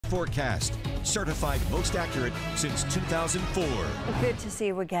forecast. Certified most accurate since 2004. Good to see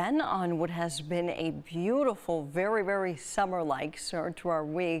you again on what has been a beautiful, very summer-like start to our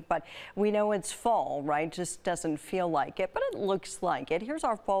week. But we know it's fall, right? Just doesn't feel like it, but it looks like it. Here's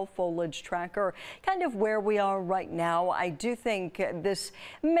our fall foliage tracker, kind of where we are right now. I do think this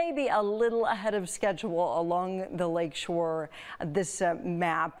may be a little ahead of schedule along the lakeshore. This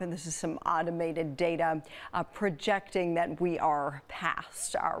map, and this is some automated data, projecting that we are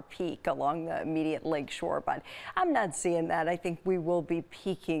past our peak along the immediate lakeshore, but I'm not seeing that. I think we will be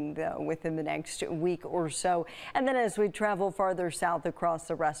peaking though within the next week or so. And then as we travel farther south across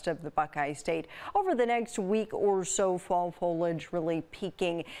the rest of the Buckeye State over the next week or so, fall foliage really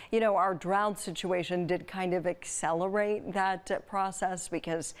peaking. You know, our drought situation did kind of accelerate that process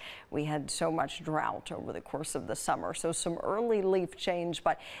because we had so much drought over the course of the summer. So some early leaf change,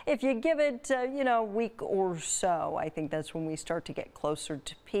 but if you give it, you know, a week or so, I think that's when we start to get closer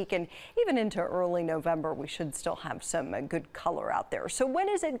to peak. And even into early November, we should still have some good color out there. So when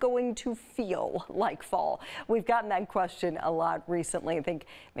is it going to feel like fall? We've gotten that question a lot recently. I think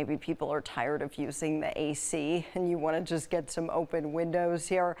maybe people are tired of using the AC and you want to just get some open windows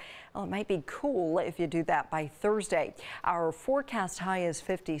here. Well, it might be cool if you do that by Thursday. Our forecast high is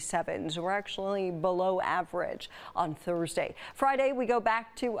 57, so we're actually below average on Thursday. Friday, we go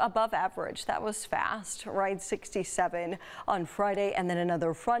back to above average. That was fast, right? 67 on Friday, and then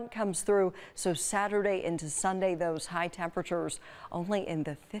another front comes through. So Saturday into Sunday, those high temperatures only in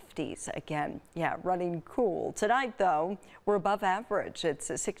the 50s again. Yeah, running cool. Tonight, though, we're above average.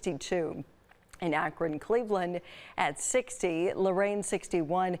 It's 62. In Akron, Cleveland at 60, Lorain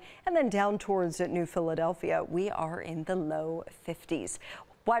 61, and then down towards New Philadelphia, we are in the low 50s.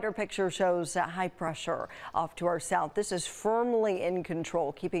 Wider picture shows high pressure off to our south. This is firmly in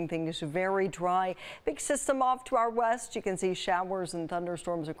control, keeping things very dry. Big system off to our west. You can see showers and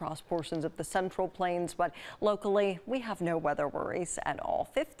thunderstorms across portions of the central plains, but locally we have no weather worries at all.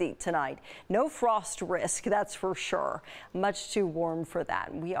 50 tonight. No frost risk, that's for sure. Much too warm for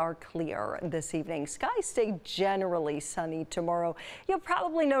that. We are clear this evening. Skies stay generally sunny tomorrow. You'll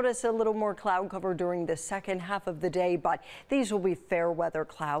probably notice a little more cloud cover during the second half of the day, but these will be fair weather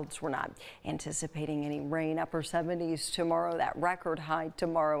clouds. We're not anticipating any rain. Upper 70s tomorrow. That record high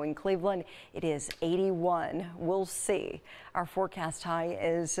tomorrow in Cleveland. It is 81. We'll see. Our forecast high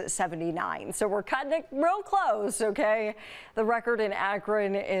is 79. So we're cutting it real close, okay? The record in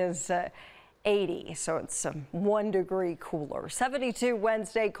Akron is 80, so it's 1 degree cooler. 72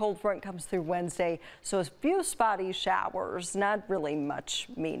 Wednesday, cold front comes through Wednesday, so a few spotty showers, not really much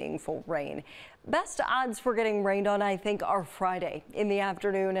meaningful rain. Best odds for getting rained on, I think, are Friday in the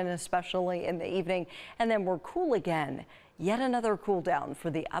afternoon and especially in the evening, and then we're cool again. Yet another cool down for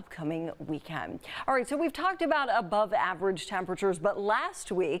the upcoming weekend. All right, so we've talked about above average temperatures, but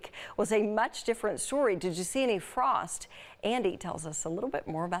last week was a much different story. Did you see any frost? Andy tells us a little bit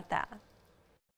more about that.